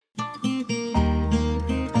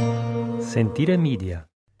Sentire Media.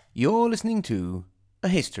 You're listening to A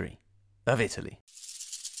History of Italy.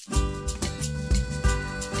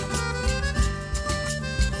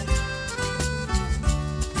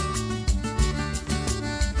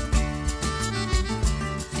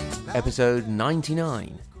 Episode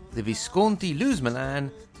 99. The Visconti lose Milan,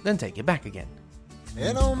 then take it back again.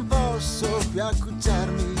 E non posso più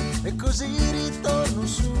accucciarmi e così ritorno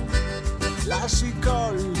su. Lascio i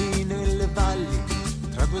colli nelle valli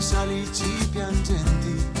tra due salici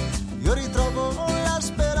piangenti. Io ritrovo la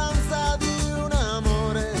speranza di un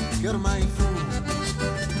amore che ormai fu.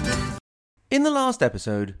 In the last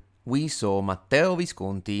episode, we saw Matteo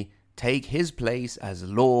Visconti take his place as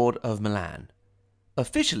Lord of Milan,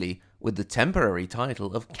 officially with the temporary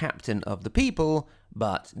title of Captain of the People,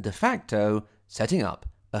 but de facto setting up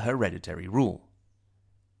a hereditary rule.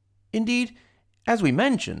 Indeed, as we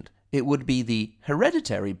mentioned, it would be the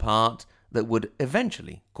hereditary part that would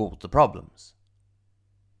eventually cause the problems.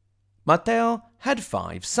 Matteo had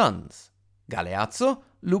 5 sons: Galeazzo,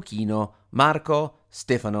 Luchino, Marco,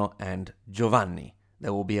 Stefano, and Giovanni.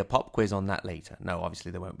 There will be a pop quiz on that later. No, obviously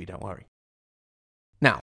there won't be, don't worry.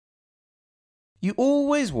 Now, you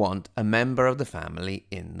always want a member of the family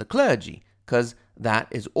in the clergy, because that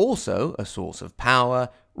is also a source of power,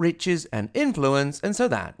 riches, and influence, and so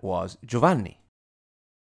that was Giovanni.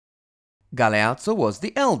 Galeazzo was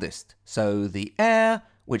the eldest, so the heir,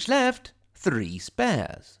 which left 3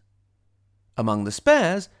 spares. Among the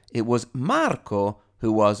spares, it was Marco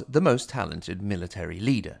who was the most talented military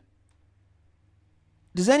leader.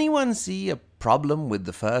 Does anyone see a problem with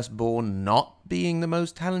the firstborn not being the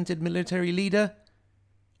most talented military leader?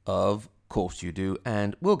 Of course you do,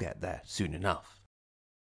 and we'll get there soon enough.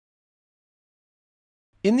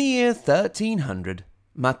 In the year 1300,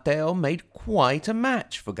 Matteo made quite a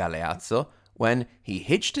match for Galeazzo when he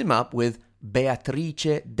hitched him up with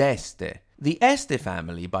Beatrice d'Este. The Este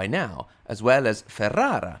family by now, as well as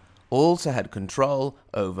Ferrara, also had control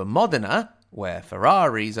over Modena, where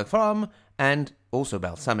Ferraris are from, and also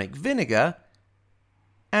balsamic vinegar,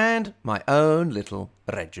 and my own little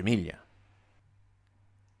Reggio Emilia.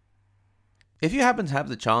 If you happen to have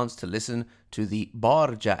the chance to listen to the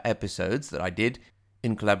Borgia episodes that I did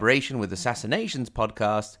in collaboration with Assassinations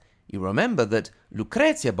podcast, you remember that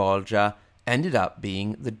Lucrezia Borgia ended up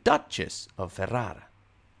being the Duchess of Ferrara.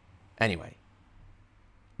 Anyway,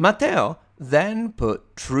 Matteo then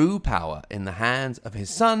put true power in the hands of his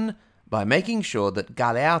son by making sure that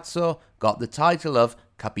Galeazzo got the title of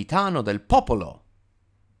Capitano del Popolo.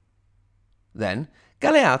 Then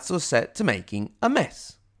Galeazzo set to making a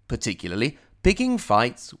mess, particularly picking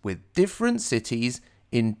fights with different cities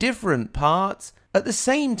in different parts at the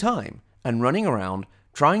same time and running around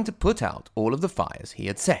trying to put out all of the fires he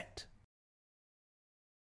had set.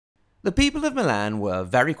 The people of Milan were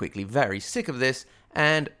very quickly very sick of this,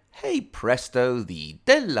 and hey presto, the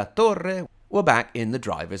Della Torre were back in the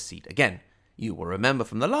driver's seat again. You will remember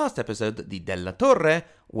from the last episode that the Della Torre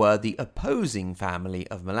were the opposing family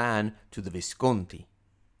of Milan to the Visconti.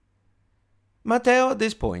 Matteo at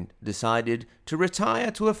this point decided to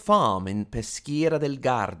retire to a farm in Peschiera del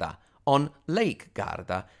Garda on Lake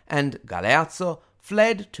Garda, and Galeazzo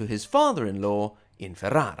fled to his father-in-law in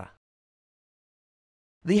Ferrara.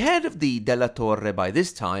 The head of the Della Torre by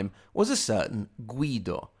this time was a certain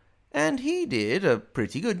Guido, and he did a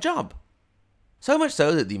pretty good job. So much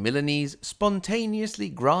so that the Milanese spontaneously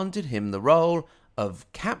granted him the role of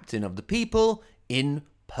captain of the people in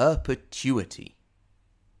perpetuity.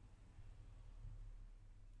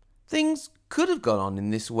 Things could have gone on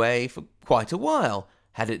in this way for quite a while,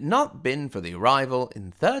 had it not been for the arrival in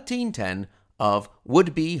 1310 of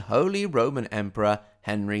would-be Holy Roman Emperor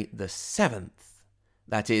Henry VII,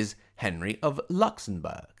 that is, Henry of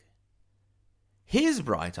Luxembourg. His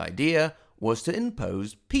bright idea was to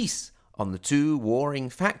impose peace on the 2 warring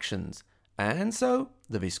factions, and so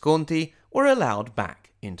the Visconti were allowed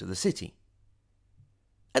back into the city.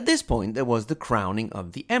 At this point there was the crowning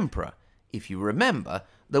of the emperor. If you remember,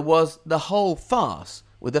 there was the whole farce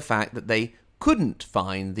with the fact that they couldn't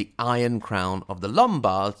find the iron crown of the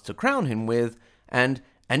Lombards to crown him with, and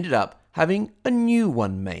ended up having a new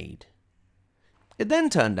one made. It then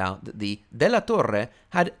turned out that the Della Torre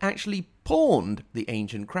had actually pawned the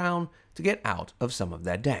ancient crown to get out of some of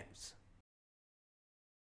their debts.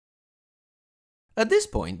 At this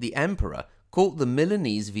point, the emperor caught the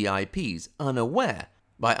Milanese VIPs unaware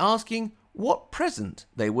by asking what present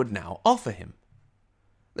they would now offer him.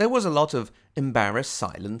 There was a lot of embarrassed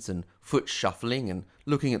silence and foot shuffling and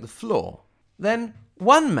looking at the floor. Then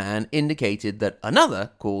one man indicated that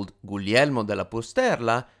another, called Guglielmo della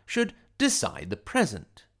Pusterla, should decide the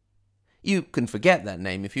present. You can forget that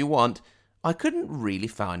name if you want, I couldn't really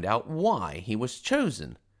find out why he was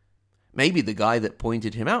chosen. Maybe the guy that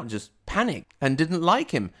pointed him out just panicked and didn't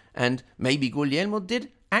like him, and maybe Guglielmo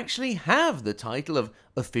did actually have the title of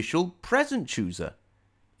official present chooser.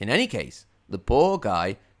 In any case, the poor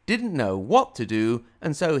guy didn't know what to do,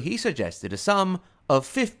 and so he suggested a sum of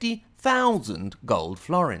 50,000 gold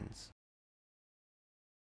florins.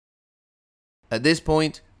 At this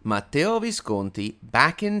point, Matteo Visconti,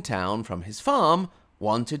 back in town from his farm,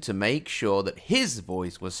 wanted to make sure that his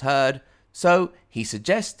voice was heard, so he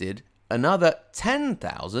suggested another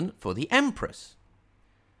 10,000 for the Empress.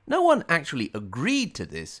 No one actually agreed to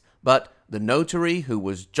this, but the notary who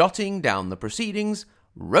was jotting down the proceedings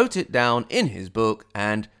wrote it down in his book,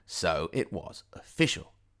 and so it was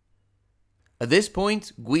official. At this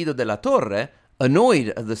point, Guido della Torre, annoyed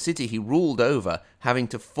at the city he ruled over having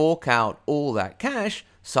to fork out all that cash,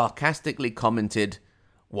 sarcastically commented,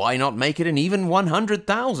 "Why not make it an even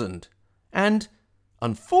 100,000? And,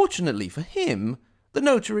 unfortunately for him, the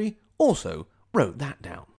notary also wrote that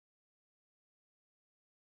down.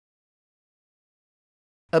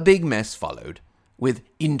 A big mess followed, with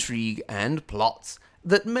intrigue and plots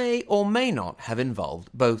that may or may not have involved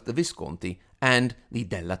both the Visconti and the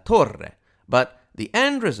Della Torre, but the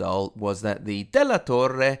end result was that the Della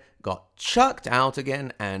Torre got chucked out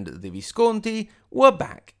again and the Visconti were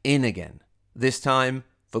back in again, this time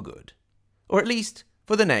for good, or at least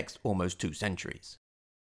for the next almost 2 centuries.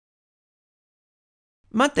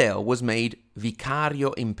 Matteo was made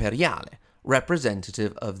Vicario Imperiale,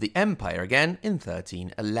 representative of the empire again in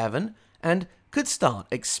 1311, and could start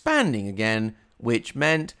expanding again, which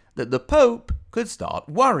meant that the Pope could start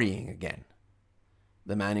worrying again.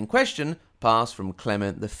 The man in question passed from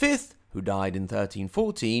Clement V, who died in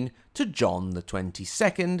 1314, to John the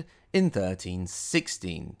 22nd in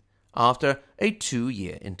 1316, after a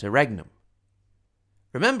 2-year interregnum.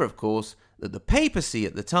 Remember, of course, that the papacy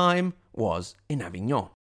at the time was in Avignon.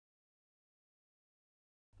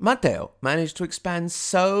 Matteo managed to expand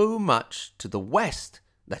so much to the west,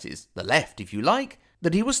 that is, the left if you like,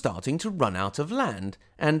 that he was starting to run out of land,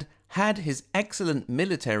 and had his excellent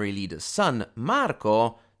military leader's son,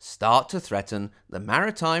 Marco, start to threaten the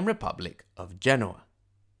maritime republic of Genoa.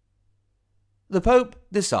 The Pope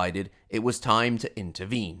decided it was time to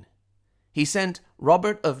intervene. He sent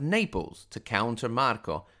Robert of Naples to counter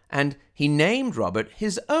Marco, and he named Robert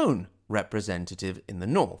his own representative in the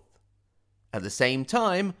north. At the same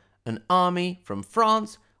time, an army from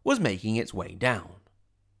France was making its way down.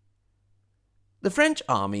 The French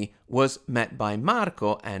army was met by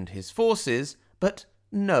Marco and his forces, but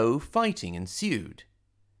no fighting ensued.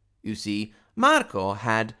 You see, Marco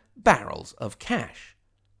had barrels of cash,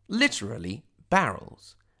 literally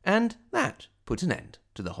barrels, and that put an end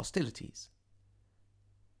to the hostilities.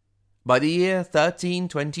 By the year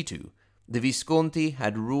 1322, the Visconti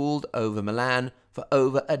had ruled over Milan for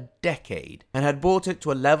over a decade and had brought it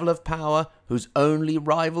to a level of power whose only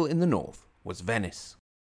rival in the north was Venice.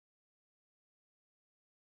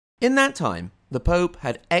 In that time, the Pope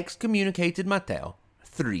had excommunicated Matteo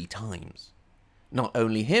 3 times. Not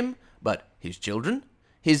only him, but his children,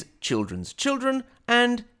 his children's children,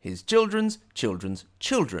 and his children's children's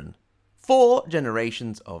children. 4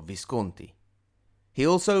 generations of Visconti. He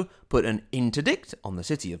also put an interdict on the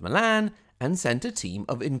city of Milan and sent a team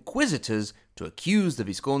of inquisitors to accuse the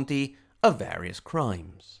Visconti of various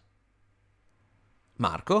crimes.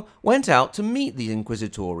 Marco went out to meet the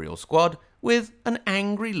inquisitorial squad with an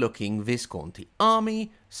angry-looking Visconti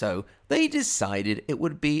army, so they decided it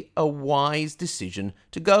would be a wise decision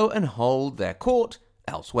to go and hold their court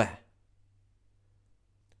elsewhere.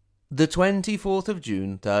 The 24th of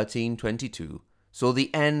June 1322 saw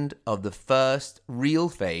the end of the first real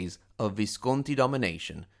phase of Visconti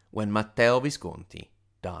domination when Matteo Visconti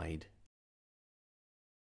died.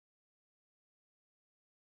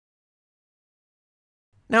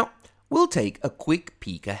 Now, we'll take a quick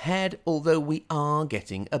peek ahead, although we are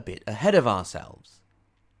getting a bit ahead of ourselves.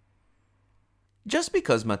 Just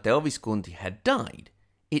because Matteo Visconti had died,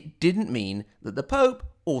 it didn't mean that the Pope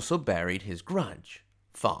also buried his grudge.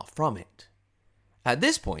 Far from it. At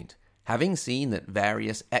this point, having seen that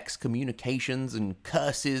various excommunications and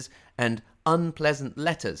curses and unpleasant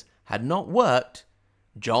letters had not worked,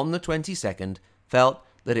 John the 22nd felt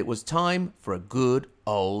that it was time for a good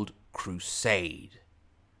old crusade.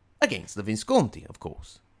 Against the Visconti, of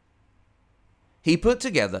course. He put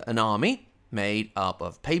together an army made up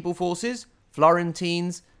of papal forces,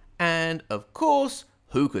 Florentines, and, of course,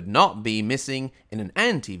 who could not be missing in an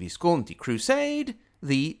anti-Visconti crusade?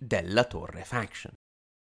 The Della Torre faction.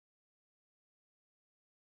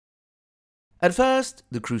 At first,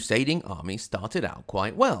 the crusading army started out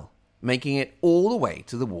quite well. making it all the way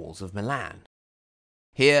to the walls of Milan.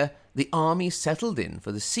 Here, the army settled in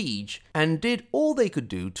for the siege and did all they could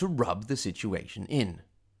do to rub the situation in.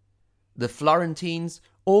 The Florentines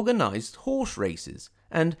organized horse races,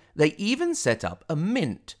 and they even set up a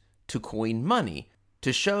mint to coin money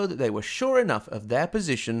to show that they were sure enough of their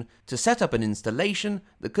position to set up an installation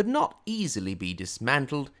that could not easily be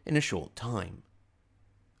dismantled in a short time.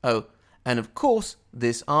 Oh, and of course,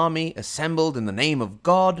 this army, assembled in the name of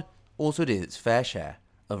God, also did its fair share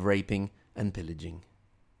of raping and pillaging.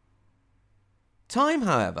 Time,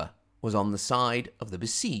 however, was on the side of the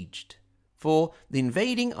besieged, for the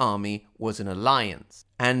invading army was an alliance,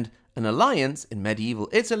 and an alliance in medieval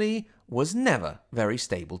Italy was never very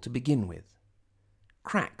stable to begin with.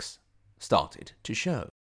 Cracks started to show.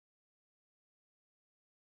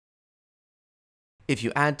 If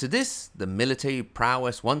you add to this the military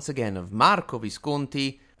prowess once again of Marco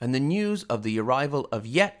Visconti and the news of the arrival of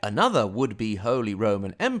yet another would-be Holy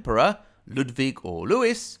Roman Emperor, Ludwig or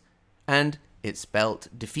Louis, and it spelt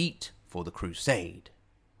defeat for the crusade.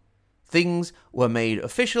 Things were made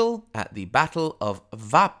official at the Battle of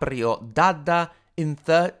Vaprio d'Adda in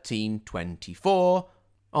 1324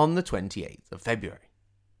 on the 28th of February.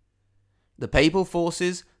 The papal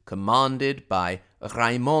forces, commanded by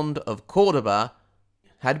Raymond of Cordoba,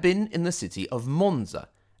 had been in the city of Monza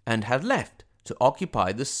and had left to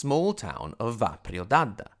occupy the small town of Vaprio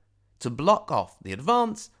d'Adda to block off the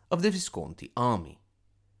advance of the Visconti army.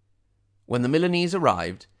 When the Milanese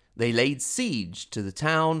arrived, they laid siege to the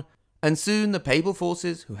town, and soon the papal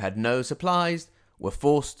forces, who had no supplies, were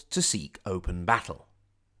forced to seek open battle.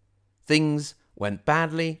 Things went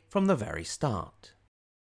badly from the very start.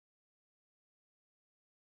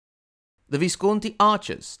 The Visconti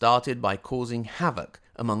archers started by causing havoc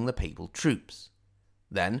among the papal troops.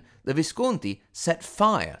 Then the Visconti set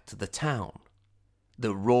fire to the town.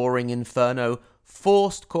 The roaring inferno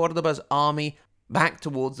forced Cordoba's army back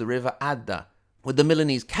towards the river Adda, with the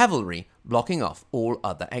Milanese cavalry blocking off all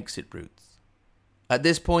other exit routes. At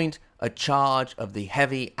this point, a charge of the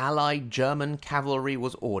heavy Allied German cavalry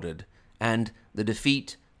was ordered, and the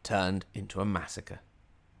defeat turned into a massacre.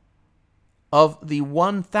 Of the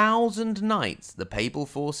 1,000 knights the papal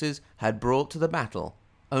forces had brought to the battle,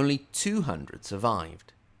 only 200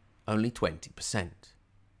 survived, only 20%.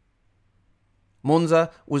 Monza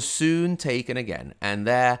was soon taken again, and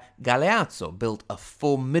there Galeazzo built a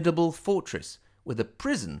formidable fortress with a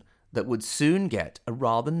prison that would soon get a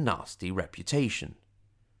rather nasty reputation.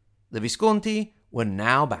 The Visconti were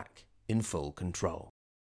now back in full control.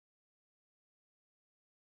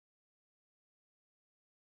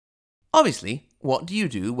 Obviously, what do you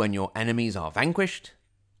do when your enemies are vanquished?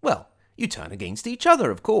 Well, you turn against each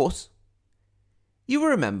other, of course. You will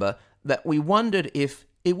remember that we wondered if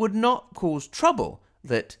it would not cause trouble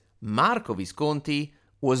that Marco Visconti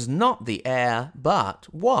was not the heir, but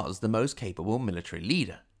was the most capable military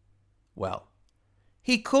leader. Well,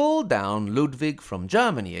 he called down Ludwig from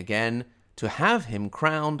Germany again to have him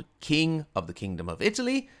crowned King of the Kingdom of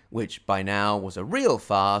Italy, which by now was a real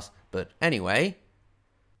farce, but anyway.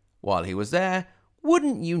 While he was there,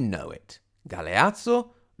 wouldn't you know it,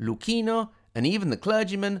 Galeazzo, Lucchino, and even the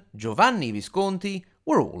clergyman Giovanni Visconti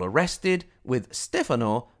were all arrested, with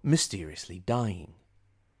Stefano mysteriously dying.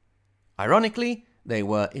 Ironically, they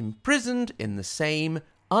were imprisoned in the same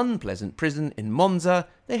unpleasant prison in Monza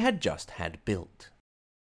they had just had built.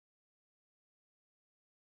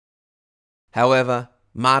 However,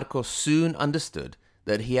 Marco soon understood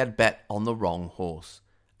that he had bet on the wrong horse,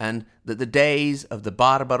 and that the days of the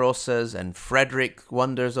Barbarossas and Frederick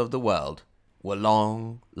wonders of the world were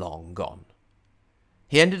long, long gone.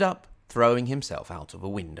 He ended up throwing himself out of a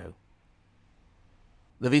window.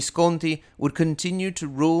 The Visconti would continue to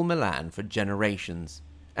rule Milan for generations,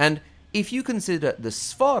 and if you consider the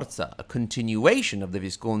Sforza a continuation of the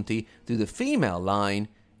Visconti through the female line,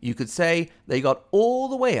 you could say they got all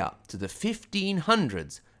the way up to the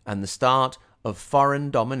 1500s and the start of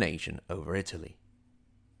foreign domination over Italy.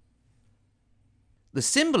 The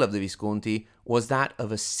symbol of the Visconti was that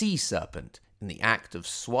of a sea serpent in the act of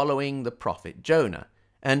swallowing the prophet Jonah,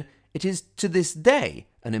 and it is to this day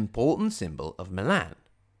an important symbol of Milan.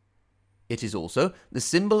 It is also the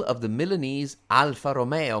symbol of the Milanese Alfa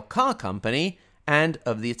Romeo car company and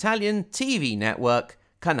of the Italian TV network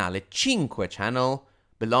Canale 5 channel,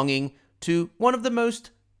 belonging to one of the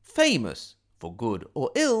most famous, for good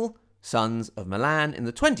or ill, sons of Milan in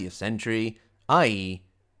the 20th century, i.e.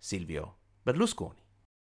 Silvio Berlusconi.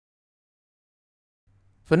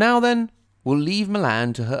 For now then, we'll leave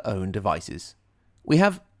Milan to her own devices. We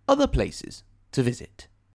have other places to visit.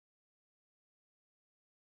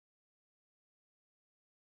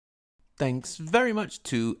 thanks very much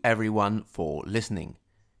to everyone for listening.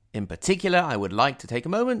 In particular, I would like to take a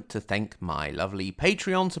moment to thank my lovely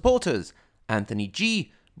Patreon supporters, Anthony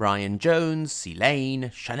G., Brian Jones,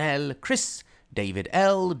 Celane, Chanel, Chris, David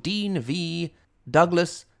L., Dean V.,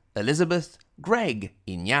 Douglas, Elizabeth, Greg,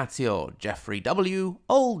 Ignazio, Jeffrey W.,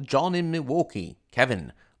 Old John in Milwaukee,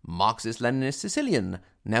 Kevin, Marxist-Leninist Sicilian,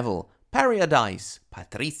 Neville, Paradise,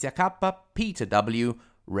 Patricia K., Peter W.,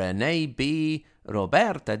 Renee B.,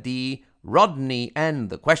 Roberta D., Rodney N.,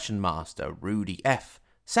 The Question Master, Rudy F.,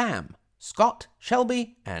 Sam, Scott,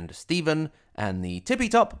 Shelby, and Stephen, and the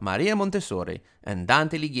tippy-top Maria Montessori and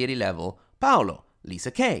Dante Lighieri level, Paolo,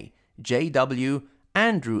 Lisa K., J.W.,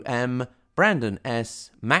 Andrew M., Brandon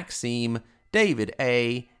S., Maxime, David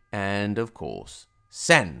A., and, of course,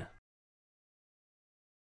 Sen.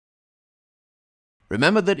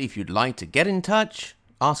 Remember that if you'd like to get in touch,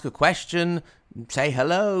 ask a question, say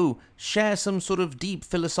hello, share some sort of deep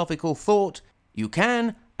philosophical thought, you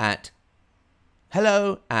can at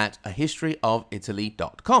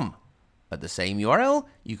hello@ahistoryofitaly.com. At the same URL,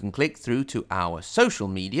 you can click through to our social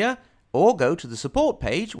media or go to the support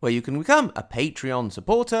page where you can become a Patreon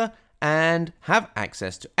supporter and have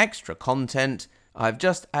access to extra content. I've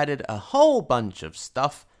just added a whole bunch of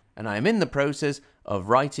stuff, and I'm in the process of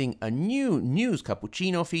writing a new News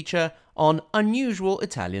Cappuccino feature on unusual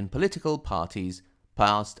Italian political parties,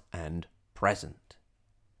 past and present.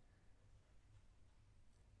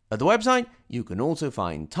 At the website, you can also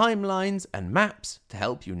find timelines and maps to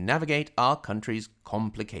help you navigate our country's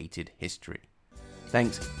complicated history.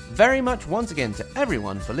 Thanks very much once again to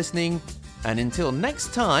everyone for listening, and until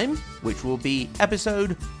next time, which will be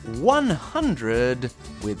episode 100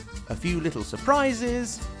 with a few little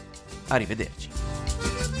surprises, arrivederci.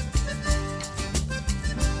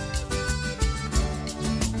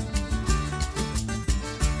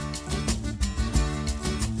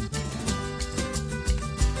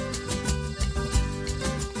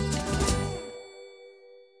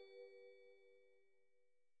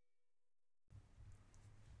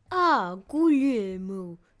 Ah,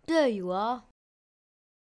 Guglielmo, there you are.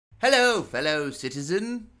 Hello, fellow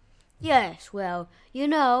citizen. Yes, well, you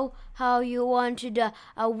know how you wanted a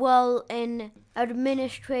well in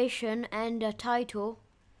administration and a title?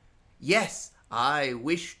 Yes, I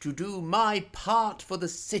wish to do my part for the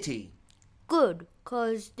city. Good,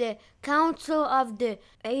 'cause the Council of the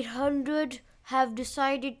 800 have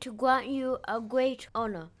decided to grant you a great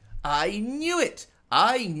honor. I knew it!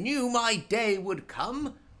 I knew my day would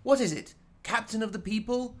come. What is it? Captain of the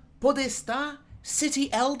people? Podesta?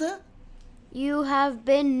 City elder? You have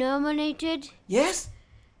been nominated Yes?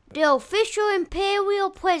 the official imperial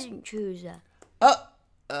present chooser. Well,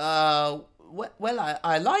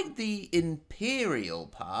 I like the imperial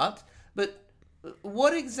part, but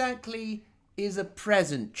what exactly is a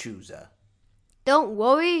present chooser? Don't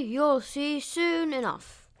worry, you'll see soon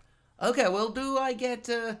enough. Okay, well, do I get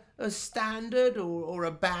a standard or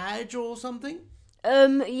a badge or something?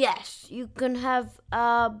 Yes, you can have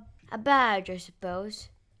a badge, I suppose.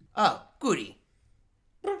 Oh, goody.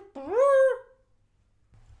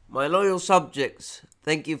 My loyal subjects,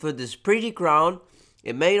 thank you for this pretty crown.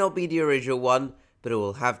 It may not be the original one, but it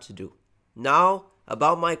will have to do. Now,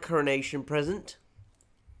 about my coronation present.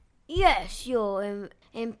 Yes, your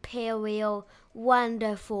imperial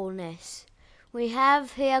wonderfulness. We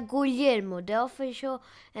have here Guglielmo, the official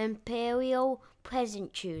imperial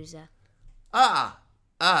present chooser.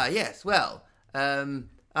 Yes, well, I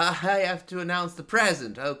have to announce the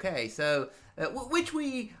present. Okay, so, which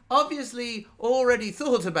we obviously already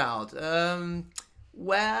thought about.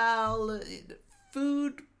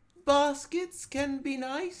 Food baskets can be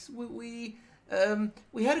nice. We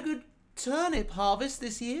had a good turnip harvest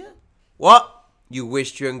this year. What? You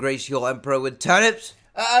wish to engrace your emperor with turnips?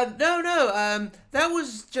 No, that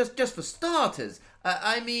was just for starters.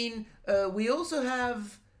 We also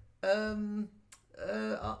have,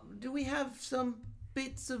 do we have some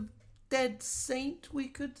bits of dead saint we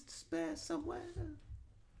could spare somewhere?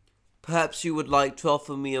 Perhaps you would like to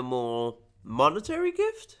offer me a more monetary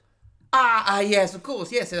gift? Yes, of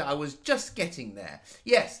course, yes, I was just getting there.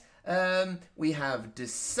 Yes, we have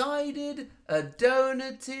decided a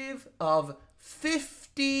donative of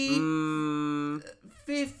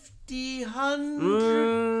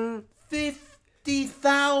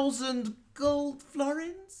 50,000 gold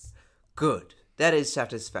florins. Good. That is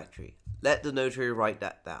satisfactory. Let the notary write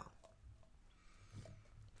that down.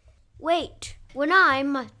 Wait, when I,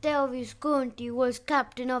 Matteo Visconti, was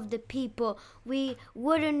captain of the people, we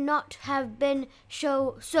would not have been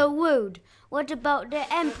so rude. What about the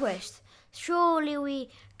Empress? Surely we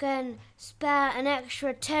can spare an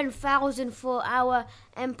extra 10,000 for our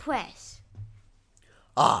Empress.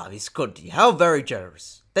 Ah, Visconti, how very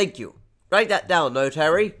generous. Thank you. Write that down,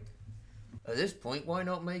 notary. At this point, why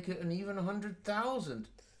not make it an even 100,000?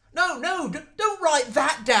 No, don't write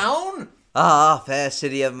that down! Ah, fair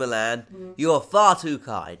city of Milan, you are far too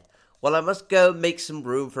kind. Well, I must go make some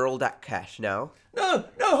room for all that cash now. No,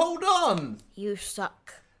 hold on! You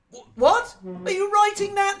suck. What? Are you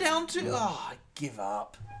writing that down too? Oh, I give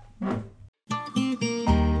up.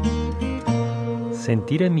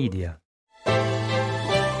 Sentire Media.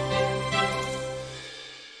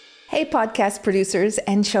 Hey, podcast producers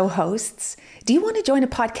and show hosts. Do you want to join a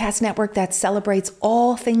podcast network that celebrates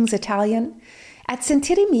all things Italian? At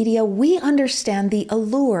Sentire Media, we understand the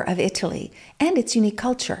allure of Italy and its unique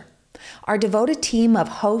culture. Our devoted team of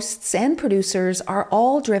hosts and producers are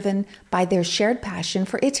all driven by their shared passion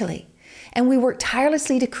for Italy. And we work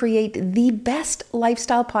tirelessly to create the best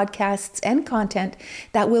lifestyle podcasts and content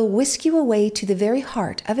that will whisk you away to the very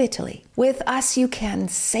heart of Italy. With us, you can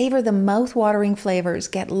savor the mouth-watering flavors,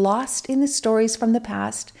 get lost in the stories from the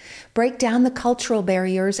past, break down the cultural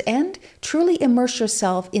barriers, and truly immerse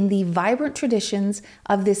yourself in the vibrant traditions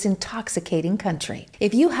of this intoxicating country.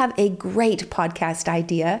 If you have a great podcast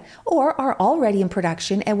idea or are already in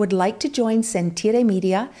production and would like to join Sentire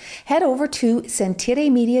Media, head over to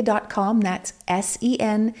sentiremedia.com, that's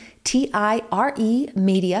SENTIRE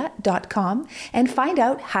media.com, and find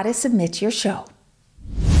out how to submit your show.